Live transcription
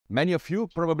Many of you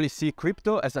probably see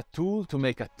crypto as a tool to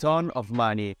make a ton of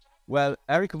money. Well,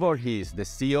 Erik Voorhees, the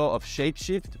CEO of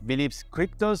ShapeShift, believes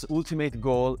crypto's ultimate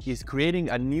goal is creating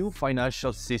a new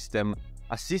financial system,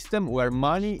 a system where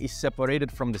money is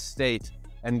separated from the state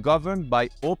and governed by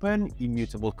open,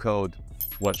 immutable code.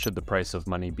 What should the price of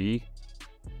money be?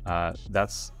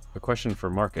 That's a question for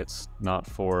markets, not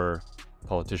for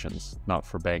politicians, not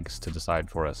for banks to decide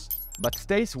for us. But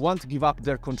states won't give up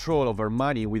their control over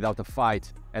money without a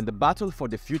fight, and the battle for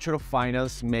the future of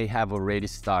finance may have already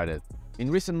started. In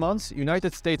recent months,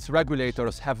 United States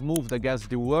regulators have moved against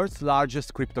the world's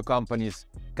largest crypto companies,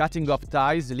 cutting off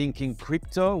ties linking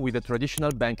crypto with the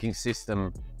traditional banking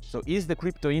system. So is the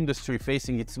crypto industry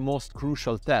facing its most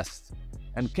crucial test?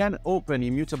 And can open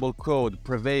immutable code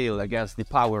prevail against the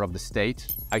power of the state?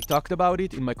 I talked about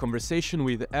it in my conversation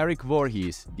with Erik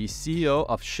Voorhees, the CEO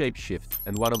of ShapeShift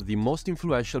and one of the most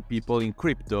influential people in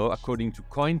crypto according to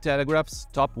Cointelegraph's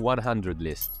top 100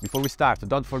 list. Before we start,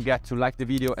 don't forget to like the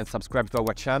video and subscribe to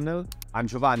our channel. I'm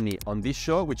Giovanni. On this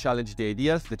show, we challenge the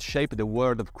ideas that shape the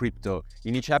world of crypto.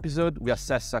 In each episode, we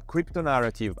assess a crypto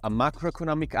narrative, a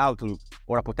macroeconomic outlook,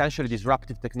 or a potentially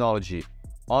disruptive technology.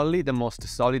 Only the most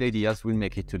solid ideas will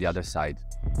make it to the other side.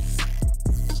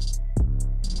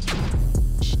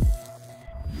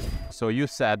 So you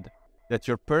said that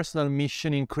your personal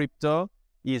mission in crypto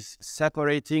is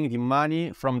separating the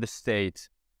money from the state.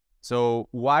 So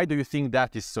why do you think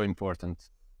that is so important?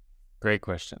 Great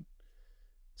question.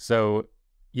 So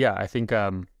yeah, I think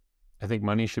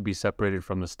money should be separated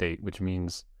from the state, which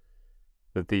means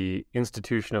that the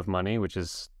institution of money, which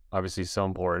is obviously so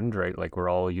important, right? Like we're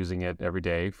all using it every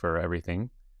day for everything,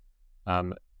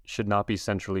 should not be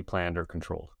centrally planned or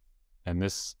controlled. And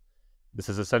this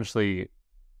is essentially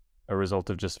a result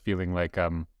of just feeling like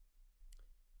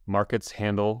markets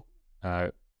handle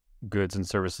goods and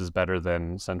services better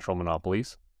than central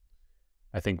monopolies.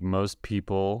 I think most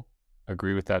people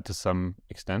agree with that to some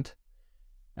extent,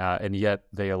 and yet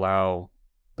they allow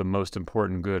the most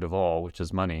important good of all, which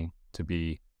is money, to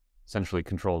be centrally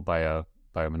controlled by a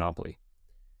monopoly.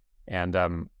 And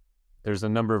there's a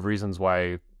number of reasons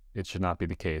why it should not be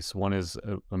the case. One is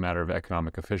a matter of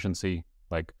economic efficiency,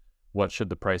 like what should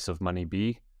the price of money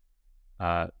be?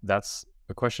 That's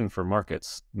a question for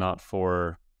markets, not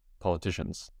for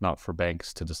politicians, not for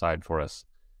banks to decide for us.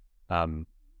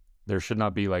 There should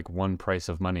not be like one price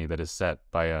of money that is set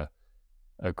by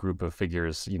a group of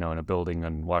figures, in a building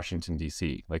in Washington,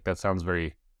 D.C. Like that sounds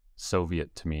very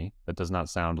Soviet to me. That does not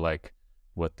sound like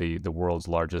what the world's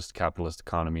largest capitalist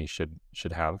economy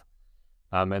should have.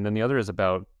 And then the other is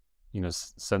about,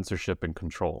 censorship and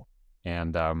control.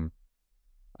 And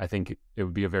I think it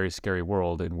would be a very scary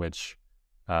world in which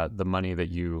the money that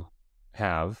you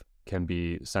have can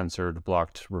be censored,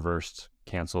 blocked, reversed,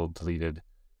 canceled, deleted,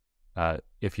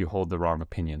 if you hold the wrong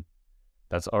opinion.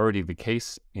 That's already the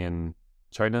case in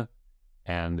China.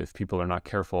 And if people are not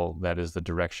careful, that is the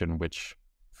direction which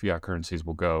fiat currencies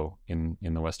will go in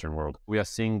the Western world. We are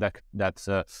seeing that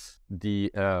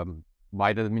the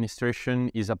Biden administration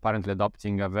is apparently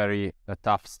adopting a very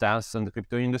tough stance on the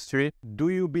crypto industry. Do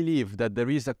you believe that there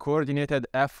is a coordinated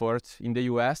effort in the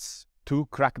US to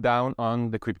crack down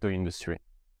on the crypto industry?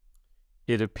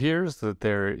 It appears that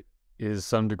there is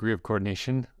some degree of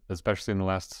coordination, especially in the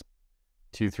last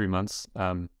 2-3 months.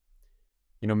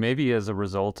 Maybe as a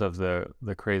result of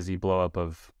the crazy blow up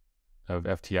of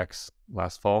FTX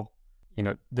last fall.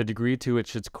 The degree to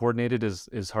which it's coordinated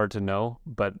is hard to know,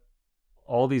 but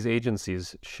all these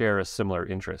agencies share a similar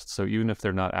interest. So even if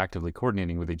they're not actively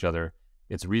coordinating with each other,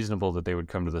 it's reasonable that they would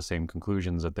come to the same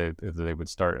conclusions, that they would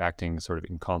start acting sort of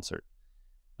in concert.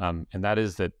 And that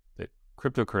is that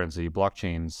cryptocurrency,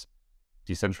 blockchains,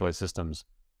 decentralized systems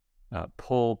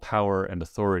pull power and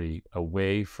authority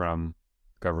away from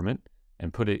government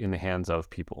and put it in the hands of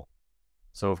people.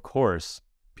 So of course,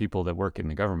 people that work in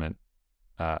the government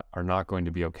are not going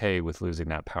to be okay with losing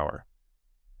that power.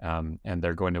 And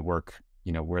they're going to work,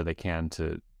 where they can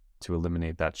to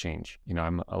eliminate that change.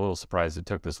 I'm a little surprised it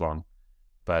took this long,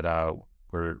 but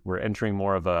we're entering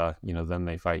more of a, then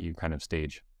they fight you kind of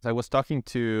stage. I was talking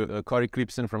to Corey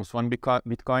Clipson from Swan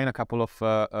Bitcoin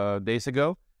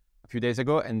a few days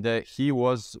ago, and we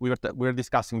were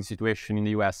discussing the situation in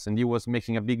the US, and he was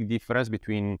making a big difference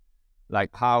between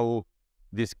like how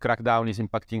this crackdown is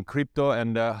impacting crypto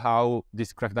and how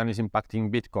this crackdown is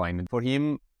impacting Bitcoin. For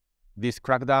him, this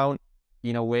crackdown,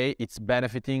 in a way, it's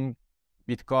benefiting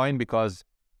Bitcoin because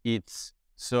it's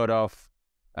sort of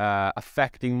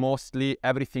affecting mostly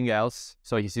everything else.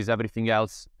 So he sees everything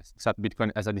else except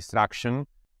Bitcoin as a distraction.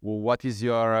 What is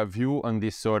your view on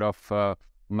this sort of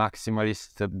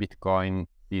maximalist Bitcoin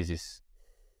thesis?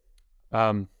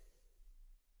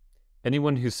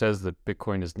 anyone who says that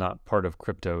Bitcoin is not part of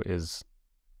crypto is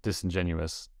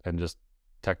disingenuous and just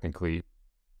technically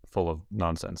full of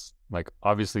nonsense. Like,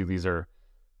 obviously these are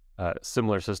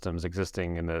similar systems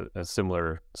existing in a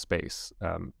similar space.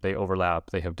 They overlap,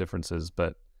 they have differences,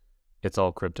 but it's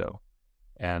all crypto.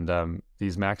 And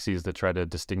these maxis that try to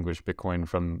distinguish Bitcoin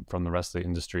from the rest of the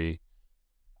industry,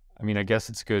 I mean, I guess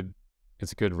it's good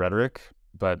rhetoric,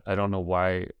 but I don't know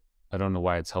why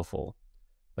it's helpful.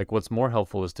 Like, what's more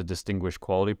helpful is to distinguish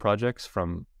quality projects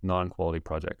from non-quality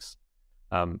projects.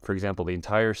 For example, the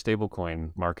entire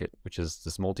stablecoin market, which is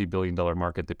this multi-billion-dollar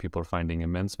market that people are finding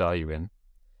immense value in,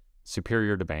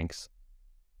 superior to banks,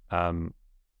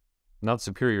 not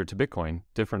superior to Bitcoin,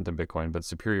 different than Bitcoin, but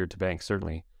superior to banks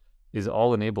certainly, is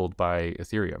all enabled by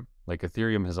Ethereum. Like,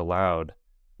 Ethereum has allowed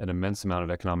an immense amount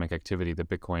of economic activity that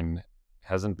Bitcoin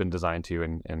hasn't been designed to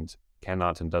and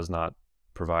cannot and does not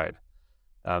provide.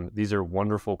 These are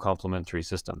wonderful complementary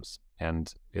systems,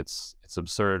 and it's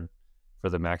absurd for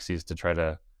the maxis to try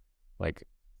to like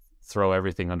throw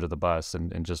everything under the bus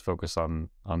and just focus on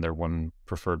their one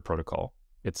preferred protocol.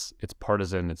 It's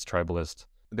partisan, it's tribalist.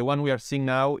 The one we are seeing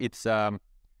now, it's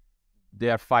they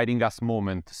are fighting us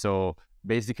moment. So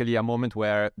basically a moment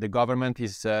where the government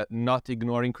is not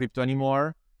ignoring crypto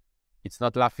anymore. It's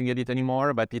not laughing at it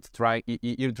anymore, but it's trying.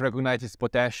 It recognizes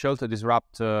potential to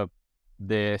disrupt the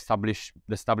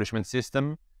establishment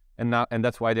system, and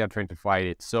that's why they are trying to fight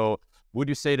it. So would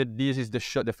you say that this is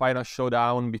the final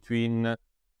showdown between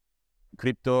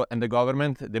crypto and the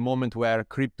government, the moment where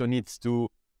crypto needs to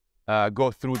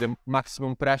go through the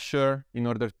maximum pressure in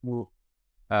order to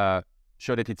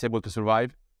show that it's able to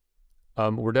survive?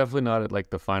 We're definitely not at like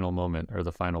the final moment or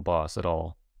the final boss at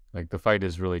all. Like, the fight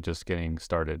is really just getting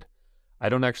started. I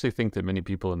don't actually think that many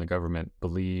people in the government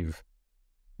believe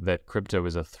that crypto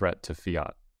is a threat to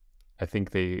fiat. I think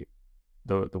the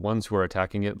ones who are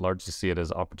attacking it largely see it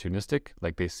as opportunistic.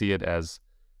 Like, they see it as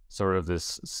sort of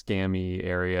this scammy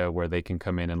area where they can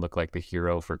come in and look like the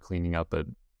hero for cleaning up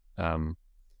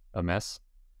a mess.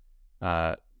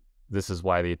 This is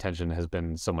why the attention has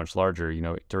been so much larger, you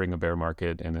know, during a bear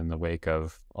market and in the wake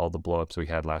of all the blowups we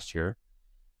had last year.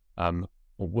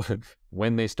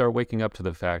 When they start waking up to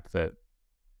the fact that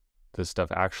this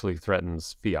stuff actually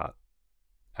threatens fiat,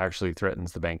 actually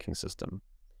threatens the banking system,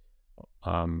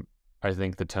 I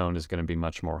think the tone is going to be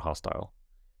much more hostile.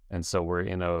 And so we're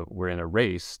in a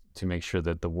race to make sure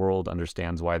that the world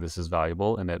understands why this is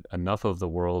valuable, and that enough of the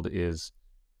world is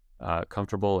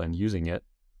comfortable and using it,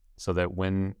 so that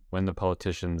when the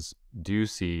politicians do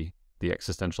see the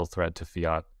existential threat to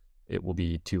fiat, it will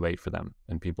be too late for them,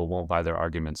 and people won't buy their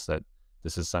arguments that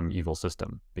this is some evil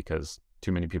system, because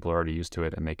too many people are already used to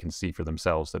it and they can see for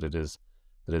themselves that it is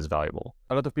valuable.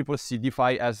 A lot of people see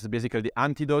DeFi as basically the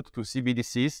antidote to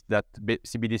CBDCs, that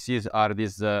CBDCs are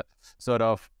this sort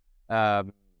of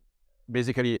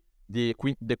basically the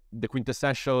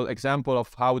quintessential example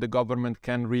of how the government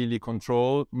can really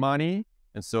control money,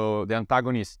 and so the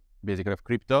antagonist basically of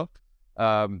crypto.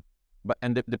 The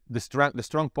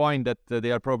strong point that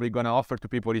they are probably going to offer to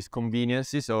people is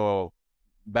conveniences, so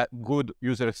good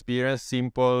user experience,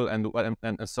 simple, and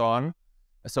so on.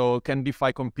 So can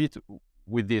DeFi compete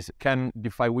with this? Can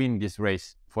DeFi win this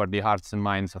race for the hearts and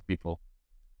minds of people?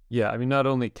 Yeah, I mean, not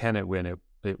only can it win,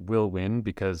 it will win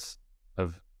because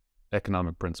of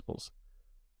economic principles.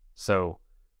 So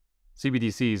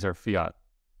CBDCs are fiat.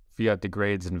 Fiat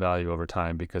degrades in value over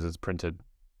time because it's printed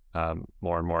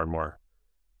more and more and more.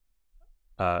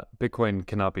 Bitcoin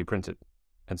cannot be printed.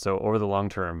 And so over the long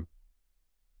term,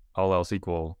 all else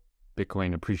equal,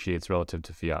 Bitcoin appreciates relative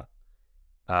to fiat.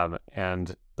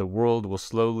 And the world will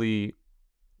slowly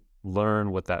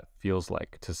learn what that feels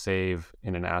like to save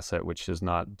in an asset which is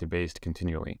not debased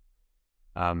continually.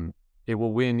 It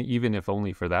will win even if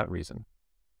only for that reason.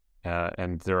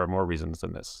 And there are more reasons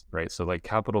than this, right? So like,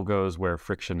 capital goes where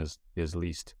friction is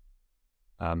least.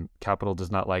 Capital does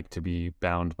not like to be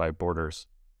bound by borders.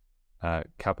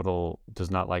 Capital does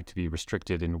not like to be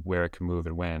restricted in where it can move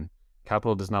and when.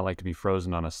 Capital does not like to be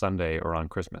frozen on a Sunday or on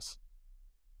Christmas.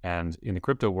 And in the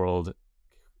crypto world,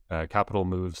 capital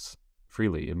moves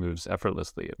freely. It moves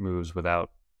effortlessly. It moves without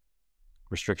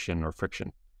restriction or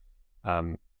friction.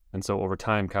 And so over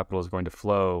time, capital is going to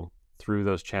flow through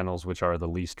those channels which are the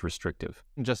least restrictive.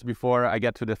 Just before I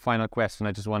get to the final question,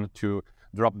 I just wanted to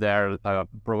drop there a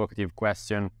provocative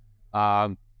question.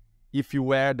 If you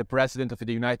were the president of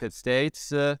the United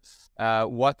States,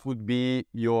 what would be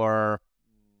your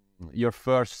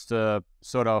first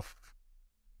sort of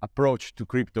approach to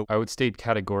crypto? I would state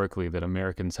categorically that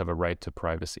Americans have a right to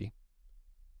privacy.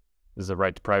 There's a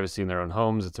right to privacy in their own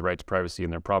homes, it's a right to privacy in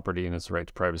their property, and it's a right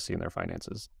to privacy in their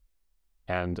finances.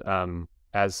 And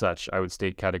as such, I would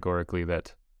state categorically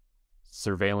that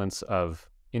surveillance of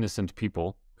innocent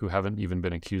people who haven't even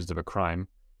been accused of a crime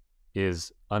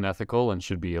is unethical and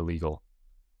should be illegal.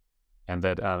 And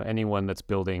that anyone that's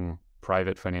building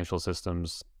private financial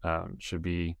systems should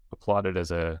be applauded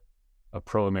as a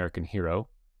pro-American hero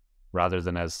rather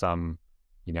than as some,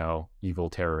 evil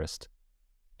terrorist.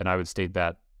 And I would state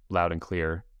that loud and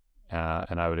clear,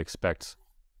 and I would expect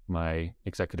my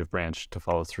executive branch to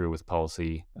follow through with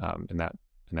policy in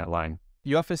that line.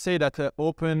 You often say that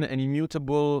open and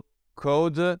immutable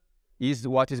code is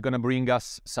what is going to bring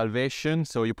us salvation.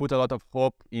 So you put a lot of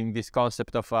hope in this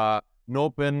concept of an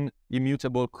open,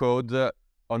 immutable code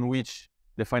on which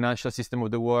the financial system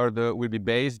of the world will be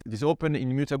based. This open,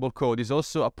 immutable code is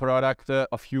also a product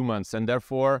of humans, and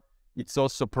therefore it's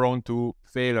also prone to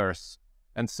failures.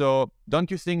 And so don't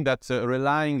you think that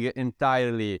relying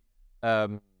entirely,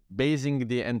 basing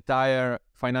the entire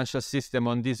financial system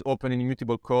on this open and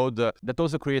immutable code, that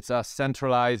also creates a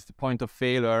centralized point of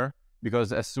failure,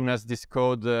 because as soon as this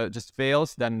code just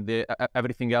fails, then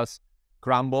everything else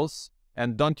crumbles.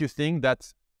 And don't you think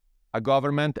that a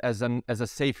government as a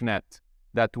safe net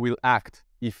that will act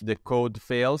if the code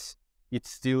fails, it's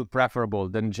still preferable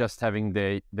than just having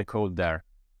the code there?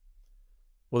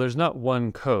 Well, there's not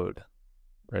one code,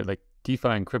 right? Like DeFi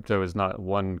and crypto is not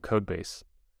one code base.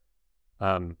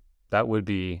 That would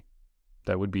be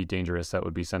dangerous. That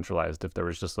would be centralized. If there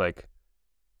was just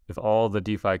if all the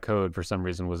DeFi code for some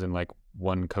reason was in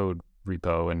one code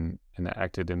repo and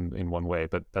acted in one way,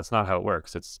 but that's not how it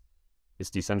works. It's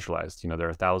decentralized. There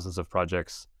are thousands of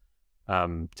projects,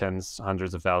 tens,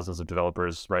 hundreds of thousands of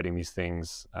developers writing these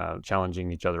things, challenging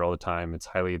each other all the time. It's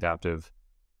highly adaptive,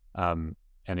 and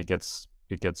it gets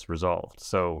resolved.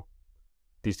 So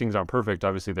these things aren't perfect.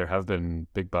 Obviously, there have been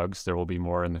big bugs. There will be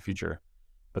more in the future.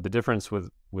 But the difference with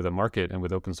a market and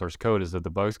with open source code is that the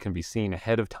bugs can be seen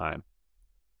ahead of time.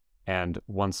 And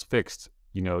once fixed,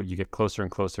 you get closer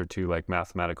and closer to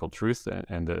mathematical truth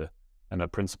and a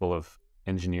principle of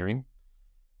engineering.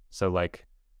 So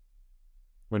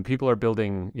when people are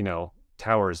building,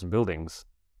 towers and buildings,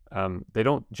 they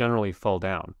don't generally fall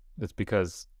down. It's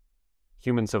because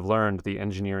humans have learned the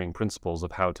engineering principles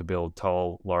of how to build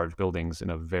tall, large buildings in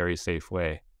a very safe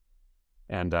way.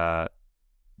 And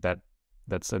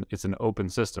it's an open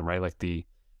system, right? The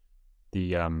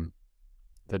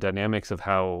dynamics of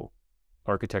how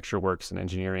architecture works and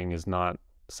engineering is not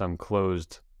some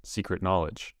closed secret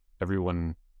knowledge.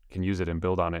 Everyone can use it and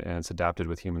build on it, and it's adapted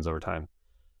with humans over time.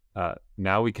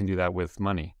 Now we can do that with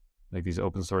money. These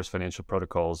open source financial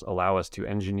protocols allow us to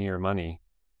engineer money,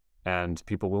 and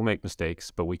people will make mistakes,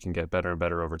 but we can get better and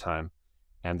better over time.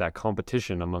 And that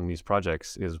competition among these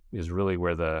projects is really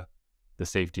where the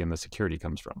safety and the security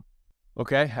comes from.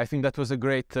 Okay, I think that was a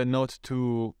great note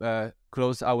to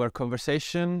close our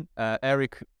conversation.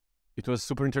 Erik, it was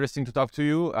super interesting to talk to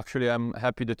you. Actually, I'm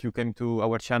happy that you came to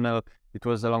our channel. It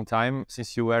was a long time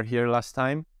since you were here last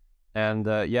time. And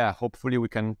hopefully we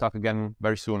can talk again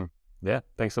very soon. Yeah,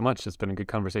 thanks so much. It's been a good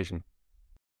conversation.